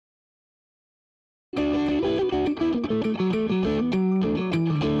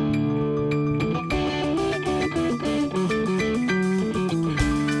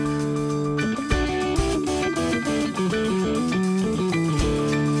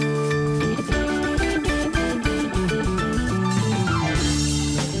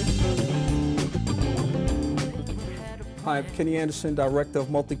I'm Kenny Anderson, Director of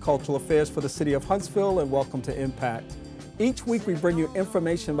Multicultural Affairs for the City of Huntsville, and welcome to Impact. Each week we bring you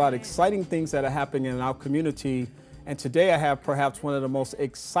information about exciting things that are happening in our community, and today I have perhaps one of the most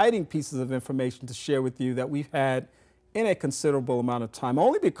exciting pieces of information to share with you that we've had in a considerable amount of time,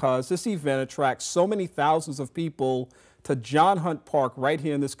 only because this event attracts so many thousands of people to John Hunt Park right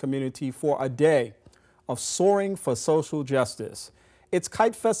here in this community for a day of soaring for social justice. It's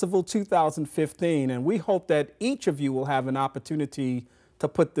Kite Festival 2015, and we hope that each of you will have an opportunity to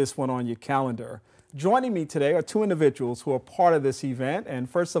put this one on your calendar. Joining me today are two individuals who are part of this event, and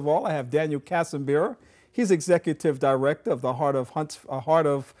first of all, I have Daniel Kasambira. He's Executive Director of the Heart of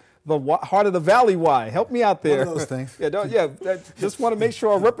the Valley Y. Help me out there. One of those things. Just want to make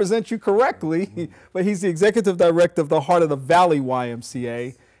sure I represent you correctly. But he's the Executive Director of the Heart of the Valley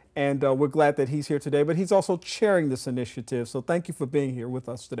YMCA. And we're glad that he's here today, but he's also chairing this initiative. So thank you for being here with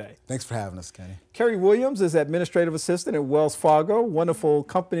us today. Thanks for having us, Kenny. Kerry Williams is Administrative Assistant at Wells Fargo, wonderful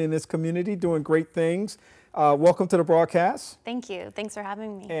company in this community, doing great things. Welcome to the broadcast. Thank you. Thanks for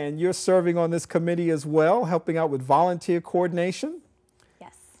having me. And you're serving on this committee as well, helping out with volunteer coordination.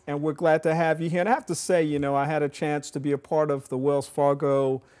 Yes. And we're glad to have you here. And I have to say, you know, I had a chance to be a part of the Wells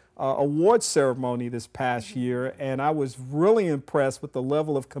Fargo award ceremony this past year, and I was really impressed with the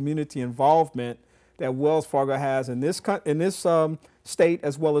level of community involvement that Wells Fargo has in this state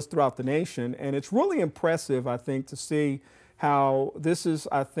as well as throughout the nation. And it's really impressive, I think, to see how this is,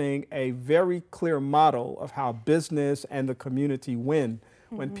 I think, a very clear model of how business and the community win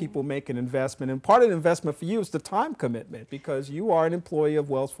when people make an investment. And part of the investment for you is the time commitment, because you are an employee of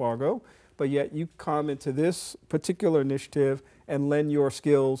Wells Fargo, but yet you come into this particular initiative and lend your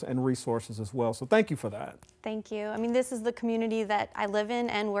skills and resources as well. So thank you for that. Thank you. I mean, this is the community that I live in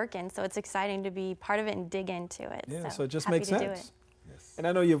and work in, so it's exciting to be part of it and dig into it. Yeah, so it just happy makes to do sense. it. Yes. And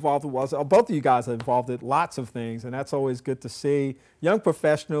I know you're involved with, both of you guys are involved in lots of things, and that's always good to see young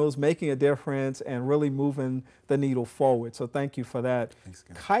professionals making a difference and really moving the needle forward. So thank you for that. Thanks,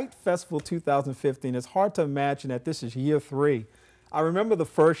 Kite Festival 2015, it's hard to imagine that this is year 3. I remember the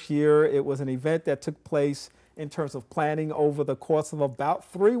first year, it was an event that took place in terms of planning over the course of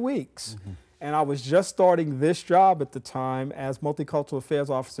about 3 weeks. And I was just starting this job at the time as Multicultural Affairs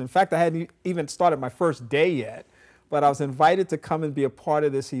Officer. In fact, I hadn't even started my first day yet, but I was invited to come and be a part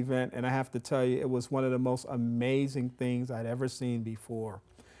of this event, and I have to tell you, it was one of the most amazing things I'd ever seen before.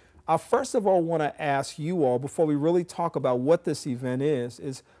 I first of all want to ask you all, before we really talk about what this event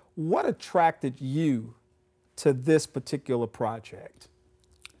is what attracted you to this particular project?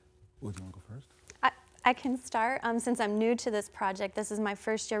 Would you want to go first? I can start. Since I'm new to this project, this is my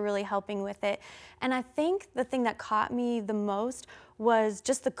first year really helping with it. And I think the thing that caught me the most was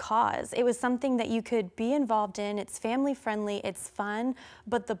just the cause. It was something that you could be involved in. It's family friendly, it's fun,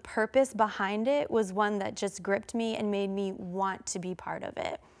 but the purpose behind it was one that just gripped me and made me want to be part of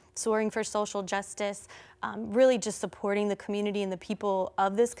it. Soaring for social justice, really just supporting the community and the people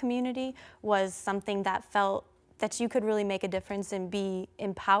of this community was something that felt that you could really make a difference and be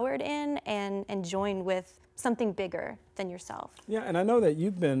empowered in and join with something bigger than yourself. Yeah, and I know that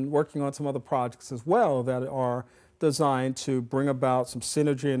you've been working on some other projects as well that are designed to bring about some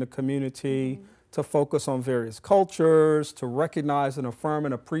synergy in the community, to focus on various cultures, to recognize and affirm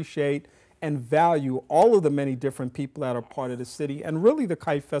and appreciate and value all of the many different people that are part of the city. And really the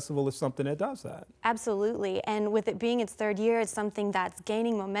Kite Festival is something that does that. Absolutely. And with it being its 3rd year, it's something that's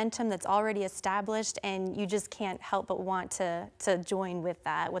gaining momentum, that's already established, and you just can't help but want to join with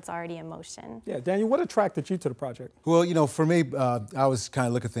that, what's already in motion. Yeah, Daniel, what attracted you to the project? Well, you know, for me, I always kind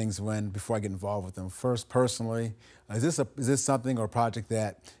of look at things before I get involved with them. First, personally, is this something or a project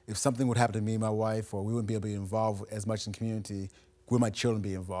that if something would happen to me and my wife, or we wouldn't be able to be involved as much in the community, would my children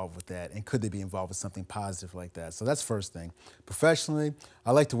be involved with that, and could they be involved with something positive like that? So that's first thing. Professionally,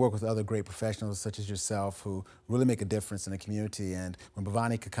 I like to work with other great professionals such as yourself who really make a difference in the community. And when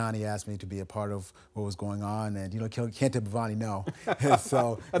Bhavani Kakani asked me to be a part of what was going on, and you know, can't tell Bhavani no.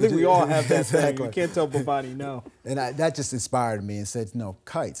 So I think we all have that thing. You can't tell Bhavani no. And that just inspired me and said, no,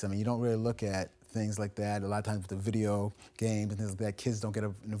 kites. I mean, you don't really look at things like that. A lot of times with the video games and things like that, kids don't get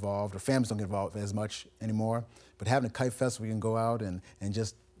involved, or families don't get involved as much anymore. But having a kite festival, you can go out and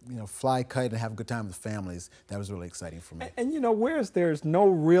just, you know, fly a kite and have a good time with families, that was really exciting for me. And you know, whereas there's no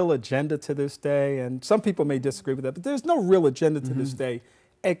real agenda to this day, and some people may disagree with that, but there's no real agenda to this day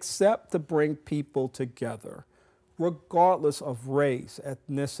except to bring people together, regardless of race,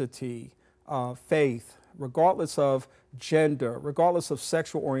 ethnicity, faith, regardless of gender, regardless of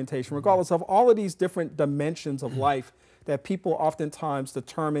sexual orientation, regardless of all of these different dimensions of life, that people oftentimes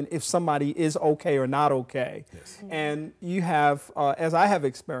determine if somebody is okay or not okay. Yes. And you have, as I have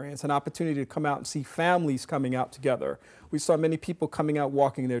experienced, an opportunity to come out and see families coming out together. We saw many people coming out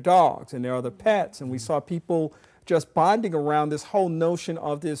walking their dogs and their other pets, and we saw people just bonding around this whole notion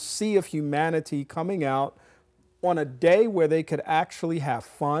of this sea of humanity coming out on a day where they could actually have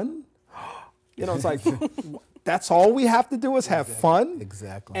fun. You know, it's like, that's all we have to do is have fun.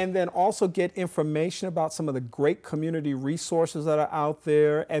 Exactly. And then also get information about some of the great community resources that are out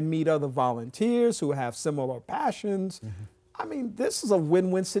there and meet other volunteers who have similar passions. I mean, this is a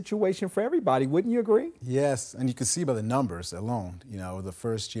win-win situation for everybody. Wouldn't you agree? Yes, and you can see by the numbers alone. You know, the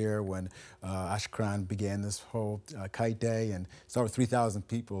first year when AshaKiran began this whole kite day, and started with 3,000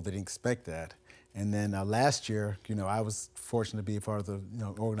 people, they didn't expect that. And then last year, you know, I was fortunate to be a part of the, you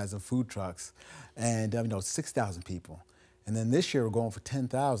know, organizing food trucks, and you know, 6,000 people. And then this year we're going for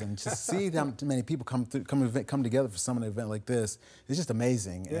 10,000. Just see how many people come together for some of an event like this. It's just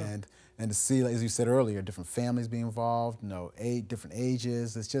amazing. Yeah. And to see, as you said earlier, different families being involved, you know, different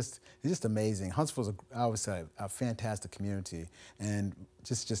ages. It's just amazing. Huntsville's, I would say, a fantastic community, and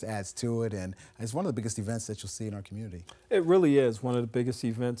just adds to it. And it's one of the biggest events that you'll see in our community. It really is one of the biggest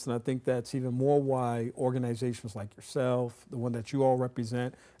events, and I think that's even more why organizations like yourself, the one that you all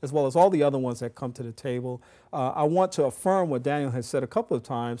represent, as well as all the other ones that come to the table. I want to affirm what Daniel has said a couple of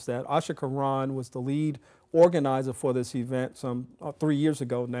times, that AshaKiran was the lead organizer for this event some 3 years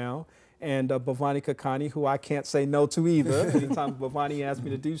ago now. And Bhavani Kakani, who I can't say no to either. Anytime Bhavani asks me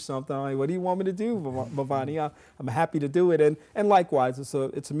to do something, I'm like, what do you want me to do, Bhavani? I'm happy to do it. And likewise,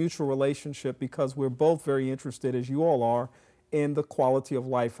 it's a mutual relationship, because we're both very interested, as you all are, in the quality of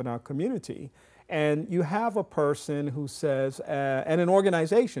life in our community. And you have a person who says, and an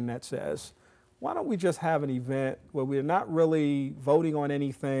organization that says, why don't we just have an event where we're not really voting on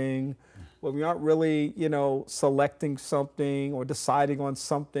anything, where we aren't really, you know, selecting something or deciding on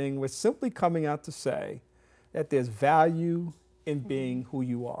something. We're simply coming out to say that there's value in being who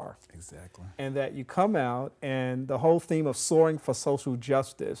you are. Exactly. And that you come out, and the whole theme of soaring for social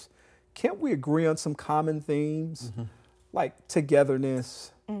justice, can't we agree on some common themes like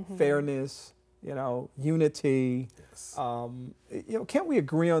togetherness, fairness, you know, unity? Yes. You know, can't we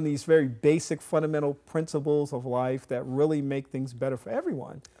agree on these very basic fundamental principles of life that really make things better for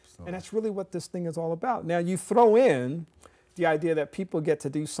everyone? And that's really what this thing is all about. Now, you throw in the idea that people get to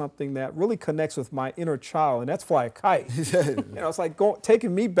do something that really connects with my inner child, and that's fly a kite. You know, it's like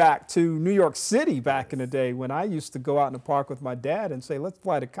taking me back to New York City back in the day, when I used to go out in the park with my dad and say, let's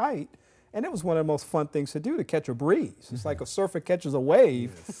fly the kite. And it was one of the most fun things to do, to catch a breeze. It's like a surfer catches a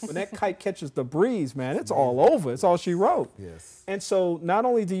wave. Yes. When that kite catches the breeze, man, it's all over. It's all she wrote. Yes. And so not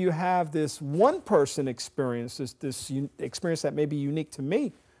only do you have this one person experience, this experience that may be unique to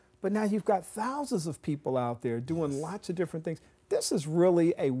me, but now you've got thousands of people out there doing lots of different things. This is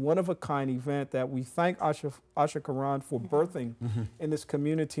really a one-of-a-kind event that we thank AshaKiran for birthing in this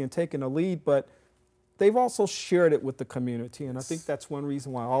community and taking a lead, but they've also shared it with the community, and I think that's one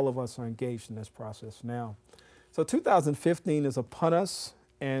reason why all of us are engaged in this process now. So 2015 is upon us,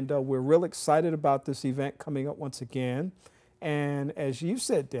 and we're real excited about this event coming up once again. And as you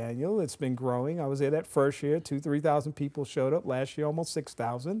said, Daniel, it's been growing. I was there that first year, 3,000 people showed up. Last year, almost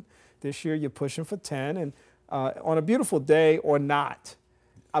 6,000. This year, you're pushing for 10. And on a beautiful day or not,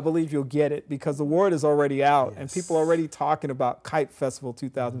 I believe you'll get it, because the word is already out, and people are already talking about Kite Festival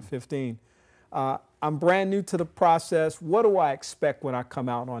 2015. I'm brand new to the process. What do I expect when I come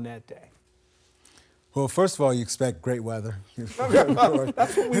out on that day? Well, first of all, you expect great weather. That's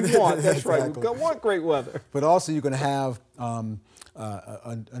what we want. That's right. We want great weather. But also, you're going to have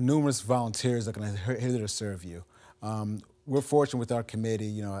numerous volunteers that are going to here to serve you. We're fortunate with our committee.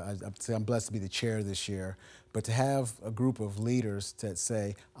 You know, I'd say I'm blessed to be the chair this year. But to have a group of leaders that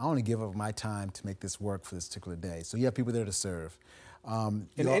say, I want to give up my time to make this work for this particular day. So you have people there to serve. And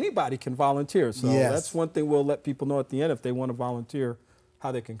anybody can volunteer. So that's one thing we'll let people know at the end, if they want to volunteer,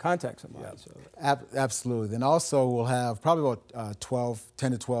 how they can contact somebody. Yeah. So. Absolutely. Then also we'll have probably about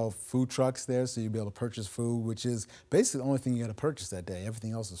 10 to 12 food trucks there, so you'll be able to purchase food, which is basically the only thing you got to purchase that day.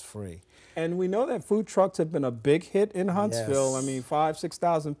 Everything else is free. And we know that food trucks have been a big hit in Huntsville. Yes. I mean,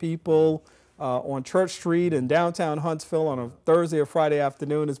 6,000 people on Church Street in downtown Huntsville on a Thursday or Friday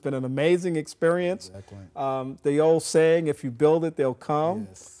afternoon. It's been an amazing experience. Exactly. The old saying, if you build it, they'll come.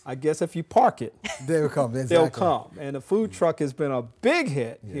 Yes. I guess if you park it, they'll come. Exactly. They'll come. And the food truck has been a big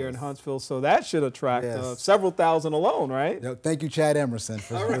hit here in Huntsville, so that should attract several thousand alone, right? Thank you, Chad Emerson,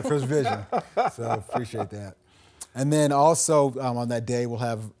 for his vision. So I appreciate that. And then also on that day, we'll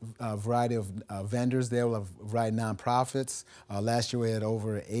have a variety of vendors there. We'll have a variety of nonprofits. Last year we had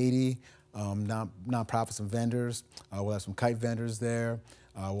over 80 nonprofits and vendors. We'll have some kite vendors there.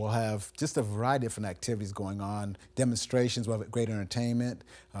 We'll have just a variety of different activities going on, demonstrations, we'll have great entertainment,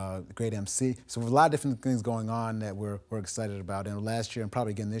 great MC. So we have a lot of different things going on that we're excited about. And last year and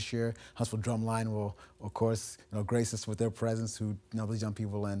probably again this year, Huntsville Drumline will, of course, grace us with their presence, who, those young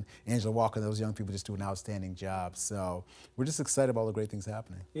people, and Angela Walker, those young people just do an outstanding job. So we're just excited about all the great things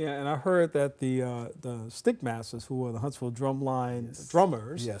happening. Yeah, and I heard that the Stickmasters, who are the Huntsville Drumline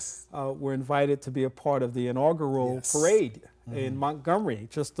drummers, were invited to be a part of the inaugural parade in Montgomery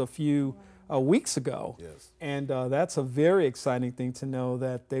just a few weeks ago. And that's a very exciting thing to know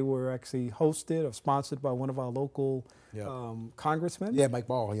that they were actually hosted or sponsored by one of our local congressmen. Yeah, Mike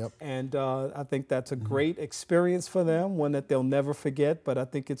Ball, And I think that's a great experience for them, one that they'll never forget, but I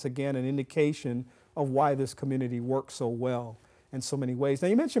think it's, again, an indication of why this community works so well in so many ways. Now,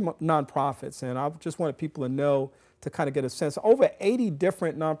 you mentioned nonprofits, and I just wanted people to know, to kind of get a sense, over 80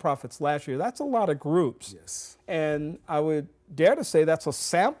 different nonprofits last year. That's a lot of groups. And I would dare to say that's a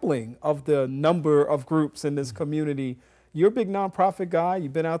sampling of the number of groups in this community. You're a big nonprofit guy.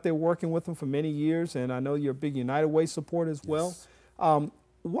 You've been out there working with them for many years, and I know you're a big United Way supporter as well.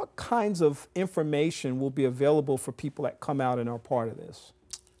 What kinds of information will be available for people that come out and are part of this?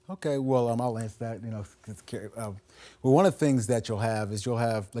 Okay, well, I'll answer that. Well, one of the things that you'll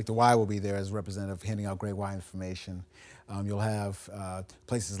have, like the Y will be there as a representative handing out great Y information. You'll have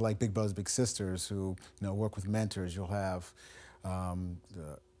places like Big Brothers Big Sisters who work with mentors. You'll have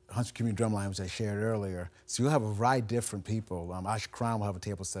the Huntsville Community Drumline, which I shared earlier. So you'll have a variety of different people. AshaKiran will have a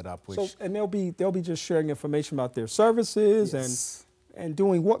table set up. And they'll be just sharing information about their services and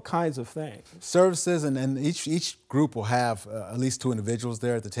doing what kinds of things? Services, and each group will have at least 2 individuals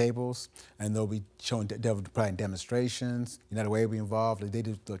there at the tables, and they'll be providing demonstrations. United Way will be involved. They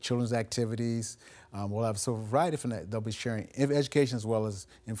do the children's activities. We'll have a variety of different, they'll be sharing education as well as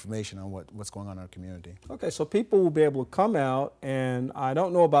information on what's going on in our community. Okay, so people will be able to come out, and I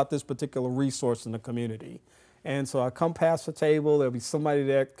don't know about this particular resource in the community. And so I come past the table, there'll be somebody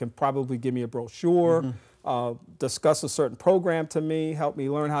there that can probably give me a brochure, discuss a certain program to me, help me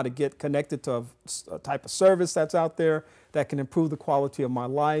learn how to get connected to a type of service that's out there that can improve the quality of my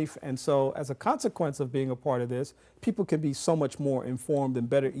life. And so as a consequence of being a part of this, people can be so much more informed and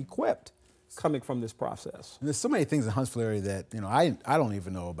better equipped coming from this process. And there's so many things in Huntsville area that I don't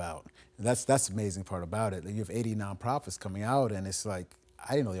even know about. That's the amazing part about it. You have 80 nonprofits coming out, and it's like,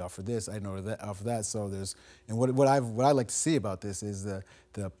 I didn't know they offered this, I didn't know they offered that. So there's, and what I like to see about this is the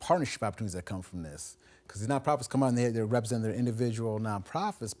partnership opportunities that come from this. Because the nonprofits come on, they represent their individual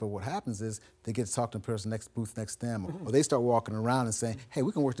nonprofits, but what happens is they get to talk to the person next booth next to them, or they start walking around and saying, hey,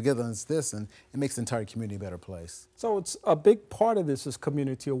 we can work together on this, and it makes the entire community a better place. So it's a big part of this is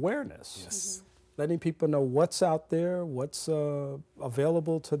community awareness. Letting people know what's out there, what's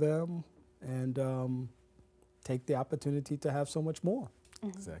available to them, and take the opportunity to have so much more.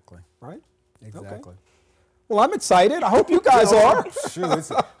 Exactly. Right? Exactly. Okay. Well, I'm excited. I hope you guys are. Sure.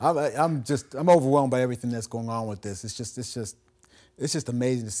 I'm overwhelmed by everything that's going on with this. It's just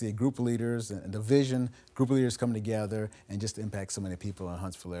amazing to see a group of leaders and the vision, group of leaders come together and just impact so many people in the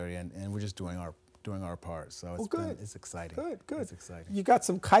Huntsville area, and we're just doing our part. So it's exciting. Good. It's exciting. You got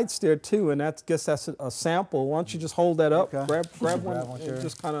some kites there too, and I guess that's a sample. Why don't you just hold that up, grab one, and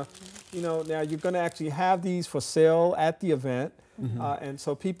just kind of, now you're going to actually have these for sale at the event. And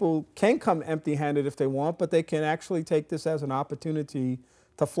so people can come empty-handed if they want, but they can actually take this as an opportunity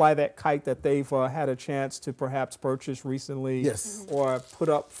to fly that kite that they've had a chance to perhaps purchase recently or put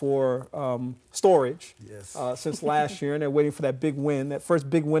up for storage since last year, and they're waiting for that big win, that first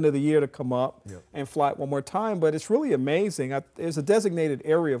big win of the year to come up and fly it one more time. But it's really amazing. There's a designated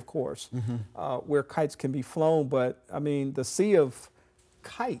area, of course, where kites can be flown, but I mean, the sea of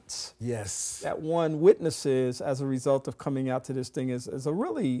kites that one witnesses as a result of coming out to this thing is a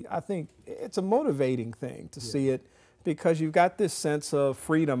really, I think, it's a motivating thing to see it, because you've got this sense of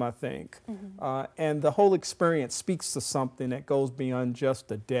freedom, I think, and the whole experience speaks to something that goes beyond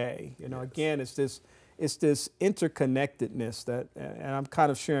just a day. Again, it's this interconnectedness that, and I'm kind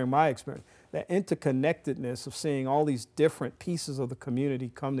of sharing my experience, that interconnectedness of seeing all these different pieces of the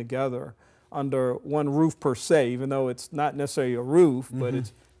community come together under one roof per se, even though it's not necessarily a roof, but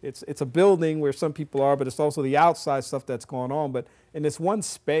it's a building where some people are, but it's also the outside stuff that's going on. But in this one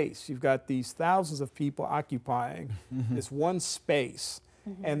space, you've got these thousands of people occupying this one space,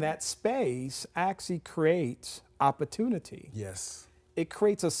 and that space actually creates opportunity. It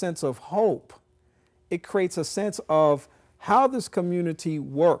creates a sense of hope. It creates a sense of how this community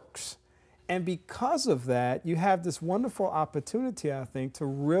works. And because of that, you have this wonderful opportunity, I think, to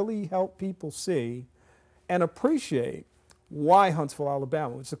really help people see and appreciate why Huntsville,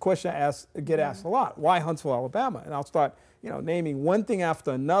 Alabama? It's a question I get asked a lot. Why Huntsville, Alabama? And I'll start, naming one thing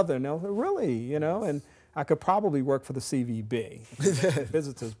after another. And they'll say, really, and I could probably work for the CVB,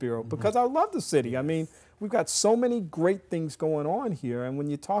 Visitors Bureau, because I love the city. I mean, we've got so many great things going on here. And when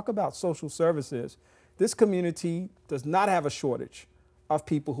you talk about social services, this community does not have a shortage of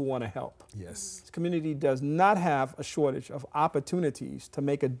people who want to help. Yes. This community does not have a shortage of opportunities to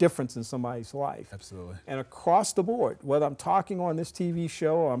make a difference in somebody's life. Absolutely. And across the board, whether I'm talking on this TV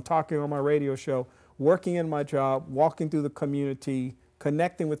show or I'm talking on my radio show, working in my job, walking through the community,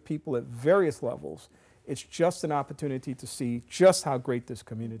 connecting with people at various levels, it's just an opportunity to see just how great this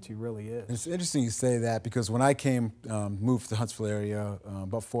community really is. It's interesting you say that, because when I moved to the Huntsville area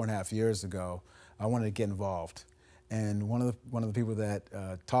about 4.5 years ago, I wanted to get involved. And one of the people that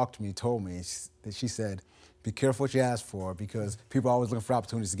talked to me told me that she said, be careful what you ask for, because people are always looking for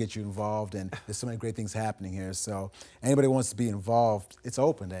opportunities to get you involved, and there's so many great things happening here. So anybody who wants to be involved, it's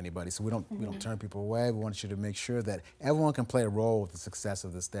open to anybody. So we don't turn people away. We want you to make sure that everyone can play a role with the success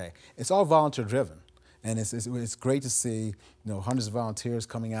of this day. It's all volunteer driven. And it's great to see hundreds of volunteers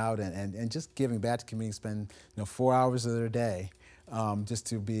coming out and just giving back to the community, spend 4 hours of their day just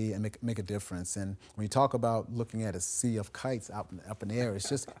to be and make a difference. And when you talk about looking at a sea of kites up in the air,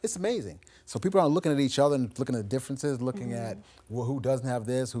 it's amazing. So people aren't looking at each other and looking at differences, looking at who doesn't have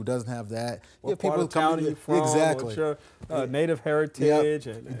this, who doesn't have that. What part of town are you from? Exactly. What's your native heritage?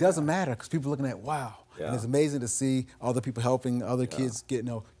 Yep. It doesn't matter, because people are looking at, wow. Yeah. And it's amazing to see other people helping other kids get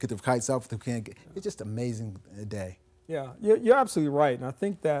their kites up if they can't get. It's just an amazing day. Yeah, you're absolutely right. And I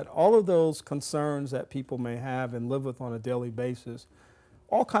think that all of those concerns that people may have and live with on a daily basis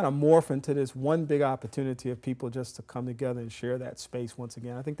all kind of morph into this one big opportunity of people just to come together and share that space once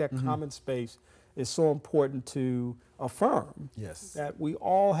again. I think that common space is so important to affirm that we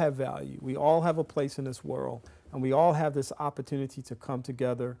all have value. We all have a place in this world, and we all have this opportunity to come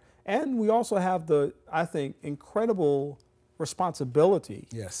together. And we also have the, I think, incredible responsibility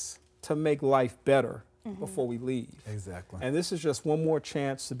to make life better before we leave. Exactly. And this is just one more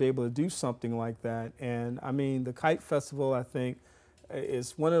chance to be able to do something like that. And I mean, the Kite Festival, I think,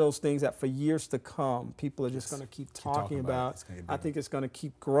 is one of those things that for years to come, people are just going to keep talking about. I think it's going to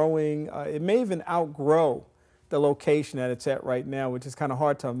keep growing. It may even outgrow the location that it's at right now, which is kind of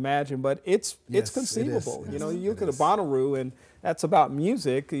hard to imagine, but it's conceivable. You look at a Bonnaroo, and that's about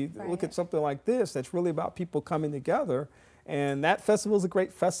music. You look at something like this, that's really about people coming together. And that festival is a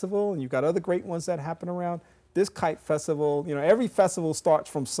great festival, and you've got other great ones that happen around. This Kite Festival, every festival starts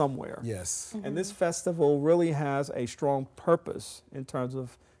from somewhere. Yes. And this festival really has a strong purpose in terms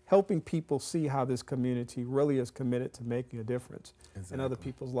of helping people see how this community really is committed to making a difference in other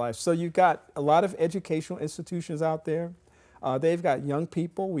people's lives. So you've got a lot of educational institutions out there. They've got young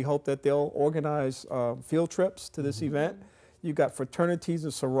people. We hope that they'll organize field trips to this event. You've got fraternities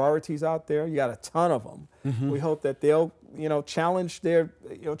and sororities out there. You got a ton of them. We hope that they'll, challenge their,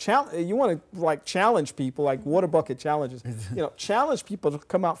 you want to challenge people like water bucket challenges. Challenge people to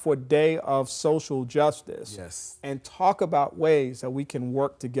come out for a day of social justice and talk about ways that we can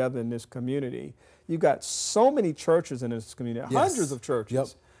work together in this community. You've got so many churches in this community, hundreds of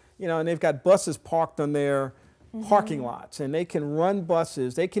churches, and they've got buses parked on their parking lots, and they can run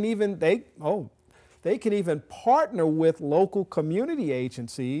buses. They can even, they can even partner with local community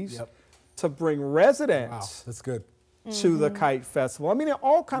agencies to bring residents that's good. to the Kite Festival. I mean, there are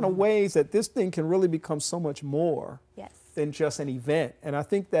all kind of ways that this thing can really become so much more than just an event. And I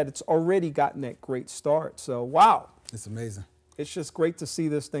think that it's already gotten that great start. So, wow. It's amazing. It's just great to see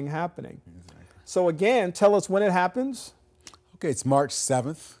this thing happening. So again, tell us when it happens. Okay, it's March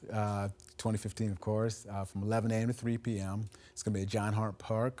 7th, 2015, of course, from 11 a.m. to 3 p.m. It's going to be at John Hart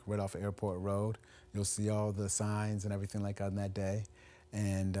Park, right off of Airport Road. You'll see all the signs and everything like that on that day.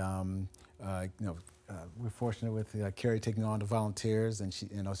 And, we're fortunate with Kerry taking on the volunteers, and so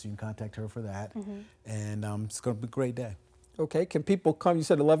you can contact her for that. And it's going to be a great day. Okay, can people come? You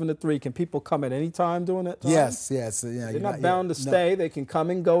said 11 to 3. Can people come at any time during that time? Yes. They're not bound to stay. No. They can come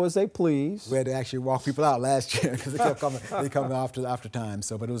and go as they please. We had to actually walk people out last year because they kept coming. They come after time.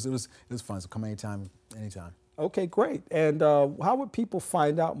 So, but it was fun. So come anytime. Okay, great. And how would people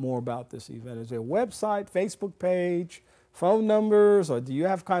find out more about this event? Is there a website, Facebook page, phone numbers, or do you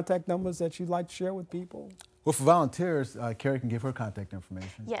have contact numbers that you'd like to share with people? Well, for volunteers, Kerry can give her contact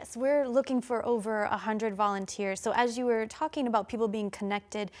information. Yes, we're looking for over 100 volunteers. So as you were talking about people being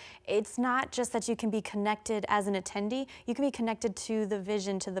connected, it's not just that you can be connected as an attendee. You can be connected to the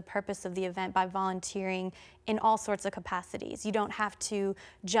vision, to the purpose of the event by volunteering in all sorts of capacities. You don't have to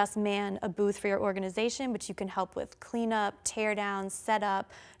just man a booth for your organization, but you can help with cleanup, tear down,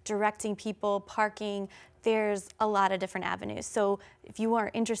 setup, directing people, parking. There's a lot of different avenues. So if you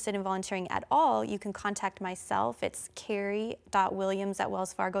are interested in volunteering at all, you can contact myself. It's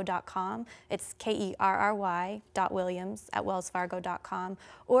kerry.williams@wellsfargo.com. It's kerry.williams@wellsfargo.com.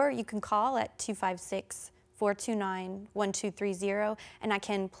 Or you can call at 256-429-1230, and I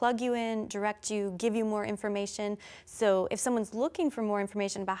can plug you in, direct you, give you more information. So if someone's looking for more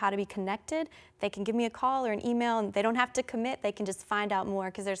information about how to be connected, they can give me a call or an email, and they don't have to commit. They can just find out more,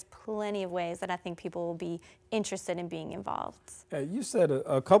 because there's plenty of ways that I think people will be interested in being involved. Yeah, you said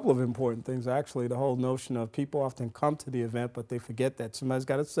a couple of important things, actually. The whole notion of people often come to the event, but they forget that somebody's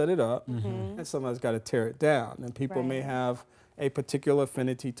got to set it up and somebody's got to tear it down. And people may have a particular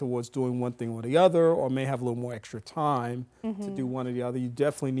affinity towards doing one thing or the other, or may have a little more extra time to do one or the other. You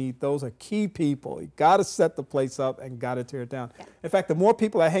definitely need, those are key people. You got to set the place up and got to tear it down. Yeah. In fact, the more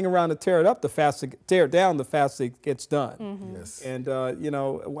people that hang around to tear it up, the faster, tear it down, the faster it gets done. Yes. And, you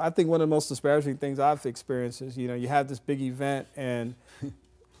know, I think one of the most disparaging things I've experienced is, you know, you have this big event and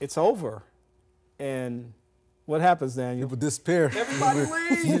it's over. And what happens, Daniel? People disappear. Everybody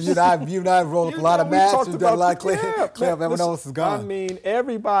leaves. You and I rolled up a lot of mats. We've done a lot of clean up. Everyone else is gone. I mean,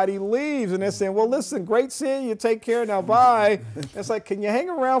 everybody leaves, and they're saying, well, listen, great seeing you. Take care now. Bye. It's like, can you hang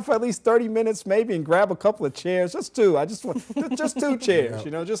around for at least 30 minutes maybe and grab a couple of chairs? Just two. I just want just two chairs,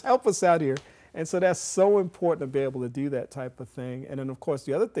 you know, just help us out here. And so that's so important to be able to do that type of thing. And then, of course,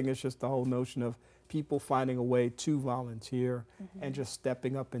 the other thing is just the whole notion of people finding a way to volunteer and just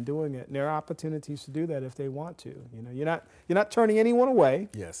stepping up and doing it. And there are opportunities to do that if they want to. You know, you're not turning anyone away.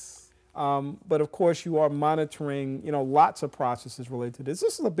 Yes. But of course, you are monitoring, you know, lots of processes related to this.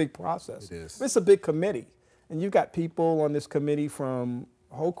 This is a big process. It is. It's a big committee, and you've got people on this committee from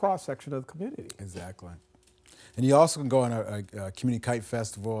a whole cross section of the community. Exactly. And you also can go on a Community Kite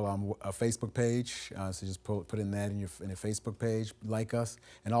Festival a Facebook page. So just put in that in your Facebook page, like us,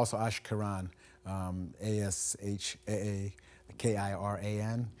 and also AshaKiran.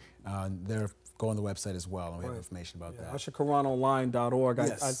 AshaKiran. They're go on the website as well, and we have information about that. AshaKiranOnline.org.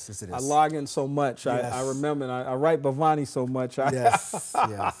 Yes, I log in so much. Yes. I remember, and I write Bhavani so much. Yes,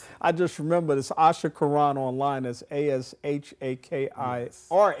 yes. I just remember this AshaKiran Online. That's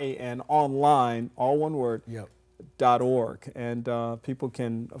AshaKiran online, all one word, .org. And people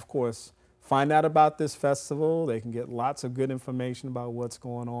can, of course, find out about this festival. They can get lots of good information about what's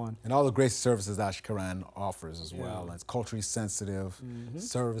going on. And all the great services AshaKiran offers as well. It's culturally sensitive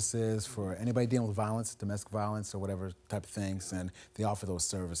services for anybody dealing with violence, domestic violence, or whatever type of things, and they offer those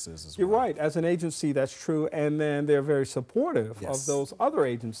services as well. You're right. As an agency, that's true. And then they're very supportive of those other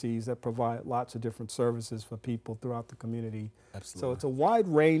agencies that provide lots of different services for people throughout the community. Absolutely. So it's a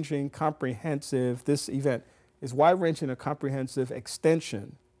wide-ranging, comprehensive, this event is wide-ranging and comprehensive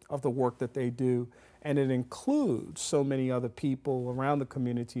extension of the work that they do, and it includes so many other people around the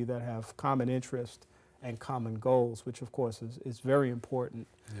community that have common interest and common goals, which of course is very important.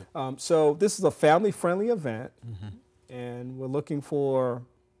 So this is a family-friendly event, and we're looking for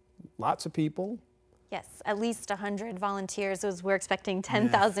lots of people. Yes, at least 100 volunteers. We're expecting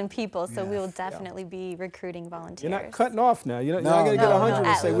 10,000 people, so we will definitely be recruiting volunteers. You're not cutting off now. You're not going to get 100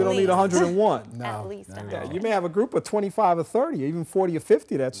 and say we don't need 101. No, at least 100. Yeah, you may have a group of 25 or 30, even 40 or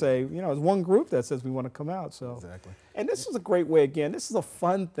 50 that say, you know, it's one group that says we want to come out. So. Exactly. And this is a great way, again, this is a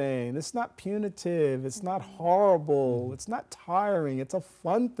fun thing. It's not punitive. It's not horrible. It's not tiring. It's a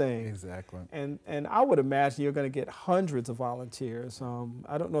fun thing. Exactly. And I would imagine you're going to get hundreds of volunteers.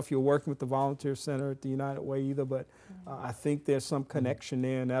 I don't know if you're working with the Volunteer Center at the United Way either, but I think there's some connection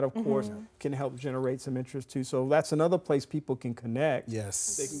there, and that, of course, can help generate some interest too. So that's another place people can connect.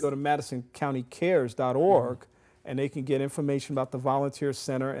 Yes. They can go to MadisonCountyCares.org, and they can get information about the Volunteer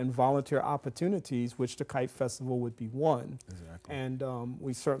Center and volunteer opportunities, which the Kite Festival would be one. Exactly. And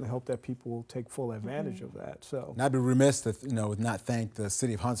we certainly hope that people will take full advantage of that. So. And I'd be remiss to, not thank the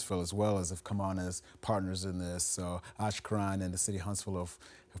City of Huntsville as well, as have come on as partners in this. So AshaKiran and the City of Huntsville have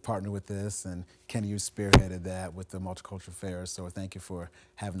partnered with this, and Kenny, you spearheaded that with the multicultural affairs. So thank you for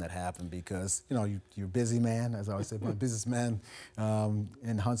having that happen, because you're a busy man, as I always say, I'm a businessman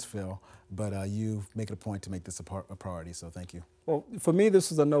in Huntsville, but you make it a point to make this a priority. So thank you. Well, for me,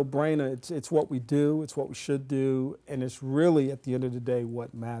 this is a no-brainer. It's what we do, it's what we should do, and it's really, at the end of the day,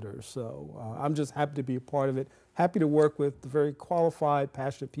 what matters. So I'm just happy to be a part of it, happy to work with the very qualified,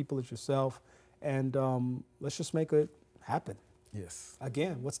 passionate people as yourself, and let's just make it happen. Yes.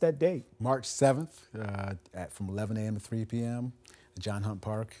 Again, what's that date? March 7th from 11 a.m. to 3 p.m. at John Hunt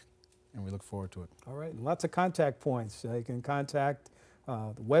Park, and we look forward to it. All right, and lots of contact points. You can contact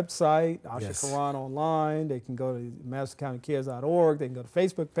the website, Yes. AshaKiran online. They can go to MadisonCountyCares.org. They can go to the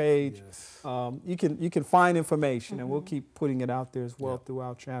Facebook page. Yes. You can find information, and we'll keep putting it out there as well through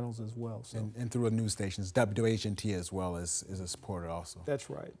our channels as well. So. And through our news stations, WHNT as well is a supporter also. That's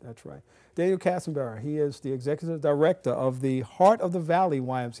right, that's right. Daniel Kasambira, he is the Executive Director of the Heart of the Valley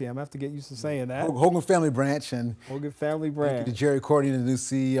YMCA. I'm going to have to get used to saying that. Hogan Family Branch. And Hogan Family Branch. thank you to Jerry Courtney, the new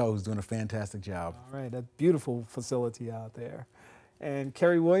CEO, who's doing a fantastic job. All right, that beautiful facility out there. And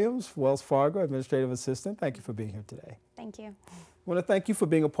Kerry Williams, Wells Fargo Administrative Assistant, thank you for being here today. Thank you. I want to thank you for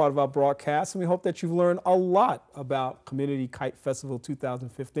being a part of our broadcast, and we hope that you've learned a lot about Community Kite Festival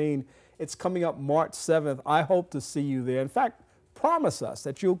 2015. It's coming up March 7th. I hope to see you there. In fact, promise us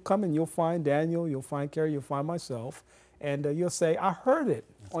that you'll come and you'll find Daniel, you'll find Kerry, you'll find myself, and you'll say, I heard it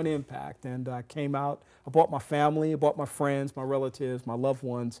on Impact, and I came out, I brought my family, I brought my friends, my relatives, my loved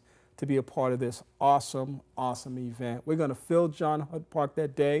ones, to be a part of this awesome, awesome event. We're going to fill John Hunt Park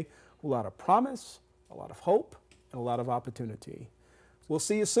that day with a lot of promise, a lot of hope, and a lot of opportunity. We'll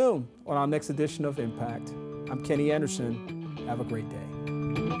see you soon on our next edition of Impact. I'm Kenny Anderson. Have a great day.